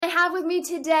have with me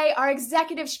today our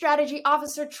Executive Strategy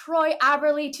Officer, Troy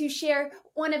Aberley, to share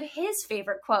one of his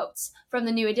favorite quotes from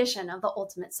the new edition of The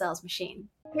Ultimate Sales Machine.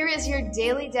 Here is your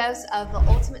daily dose of The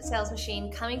Ultimate Sales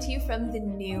Machine coming to you from the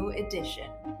new edition.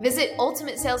 Visit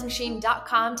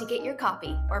ultimatesalesmachine.com to get your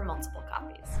copy or multiple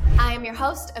copies. I am your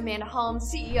host, Amanda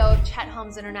Holmes, CEO of Chet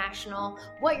Holmes International.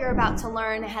 What you're about to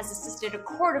learn has assisted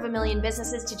 250,000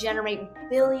 businesses to generate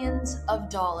billions of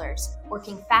dollars,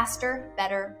 working faster,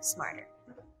 better, smarter.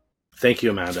 Thank you,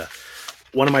 Amanda.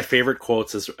 One of my favorite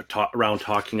quotes is around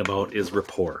talking about is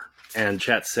rapport. And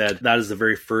Chet said that is the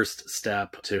very first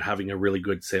step to having a really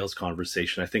good sales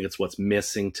conversation. I think it's what's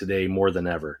missing today more than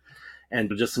ever.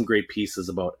 And just some great pieces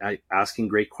about asking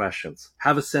great questions.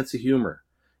 Have a sense of humor,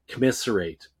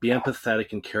 commiserate, be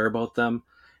empathetic and care about them,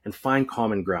 and find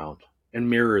common ground and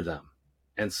mirror them.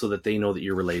 And so that they know that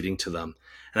you're relating to them.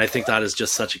 And I think that is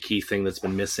just such a key thing that's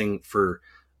been missing for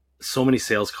so many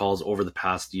sales calls over the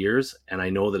past years. And I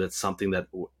know that it's something that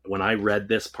when I read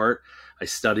this part, I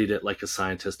studied it like a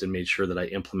scientist and made sure that I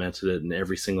implemented it in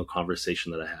every single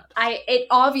conversation that I had. It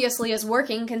obviously is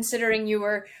working, considering you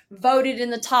were voted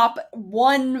in the top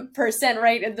 1%,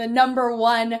 right? The number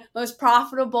one most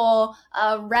profitable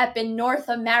rep in North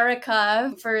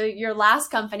America for your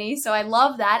last company. So I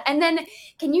love that. And then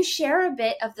can you share a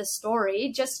bit of the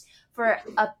story, just for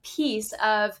a piece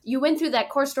of, you went through that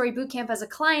core story bootcamp as a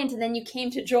client, and then you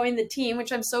came to join the team,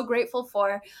 which I'm so grateful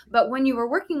for. But when you were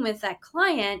working with that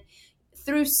client,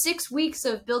 through 6 weeks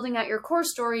of building out your core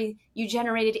story, you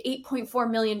generated $8.4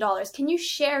 million. Can you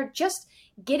share just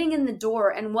getting in the door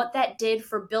and what that did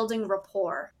for building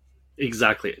rapport?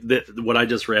 Exactly. What I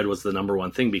just read was the number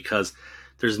one thing, because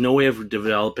there's no way of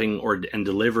developing and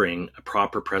delivering a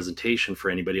proper presentation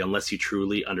for anybody unless you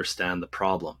truly understand the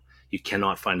problem. You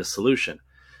cannot find a solution.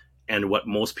 And what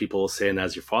most people will say, and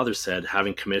as your father said,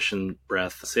 having commission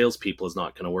breath salespeople is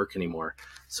not going to work anymore.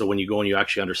 So when you go and you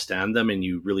actually understand them and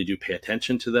you really do pay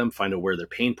attention to them, find out where their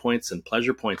pain points and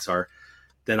pleasure points are,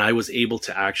 then I was able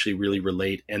to actually really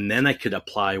relate. And then I could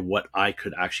apply what I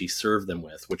could actually serve them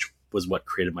with, which was what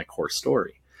created my core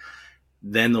story.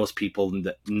 Then those people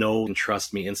that know and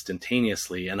trust me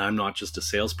instantaneously. And I'm not just a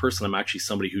salesperson. I'm actually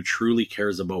somebody who truly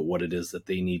cares about what it is that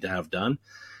they need to have done.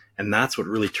 And that's what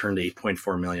really turned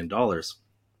 $8.4 million.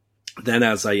 Then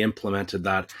as I implemented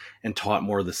that and taught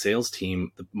more of the sales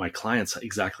team, my clients,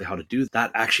 exactly how to do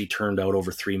that, actually turned out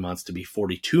over 3 months to be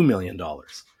 $42 million.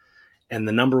 And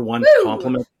the number one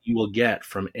compliment you will get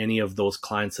from any of those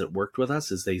clients that worked with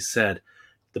us is they said,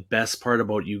 the best part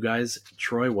about you guys,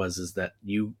 Troy, is that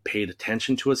you paid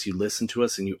attention to us, you listened to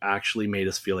us, and you actually made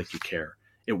us feel like you care.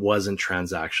 It wasn't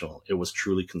transactional. It was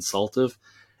truly consultative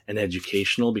and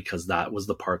educational, because that was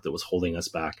the part that was holding us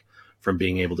back from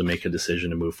being able to make a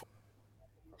decision to move forward.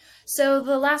 So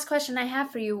the last question I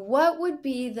have for you, what would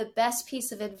be the best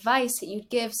piece of advice that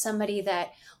you'd give somebody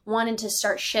that wanted to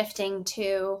start shifting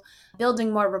to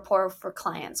building more rapport for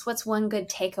clients? What's one good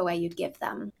takeaway you'd give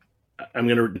them? I'm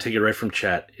going to take it right from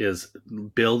Chet, is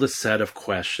build a set of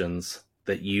questions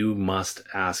that you must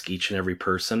ask each and every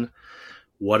person.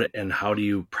 What and how do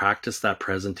you practice that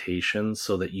presentation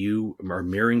so that you are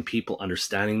mirroring people,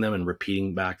 understanding them, and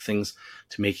repeating back things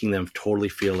to making them totally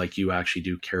feel like you actually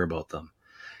do care about them.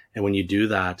 And when you do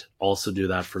that, also do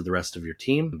that for the rest of your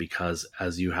team, because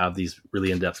as you have these really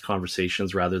in-depth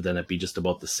conversations, rather than it be just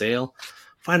about the sale,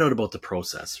 find out about the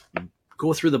process.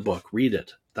 Go through the book, read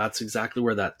it. That's exactly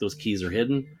where those keys are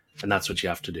hidden. And that's what you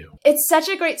have to do. It's such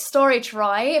a great story,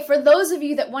 Troy. For those of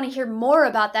you that want to hear more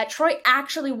about that, Troy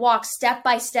actually walks step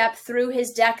by step through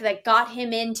his deck that got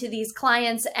him into these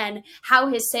clients and how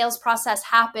his sales process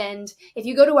happened. If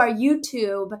you go to our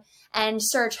YouTube and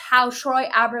search how Troy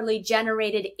Aberley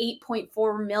generated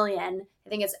 8.4 million, I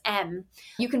think it's M,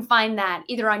 you can find that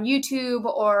either on YouTube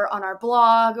or on our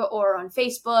blog or on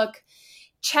Facebook.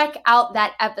 Check out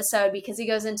that episode because he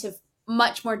goes into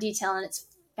much more detail and it's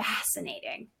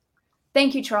fascinating.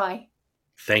 Thank you, Troy.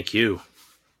 Thank you.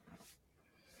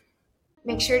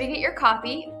 Make sure to get your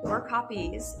copy or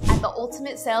copies at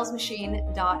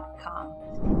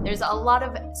theultimatesalesmachine.com. There's a lot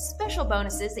of special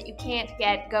bonuses that you can't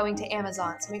get going to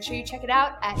Amazon, so make sure you check it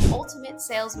out at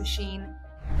ultimatesalesmachine.com.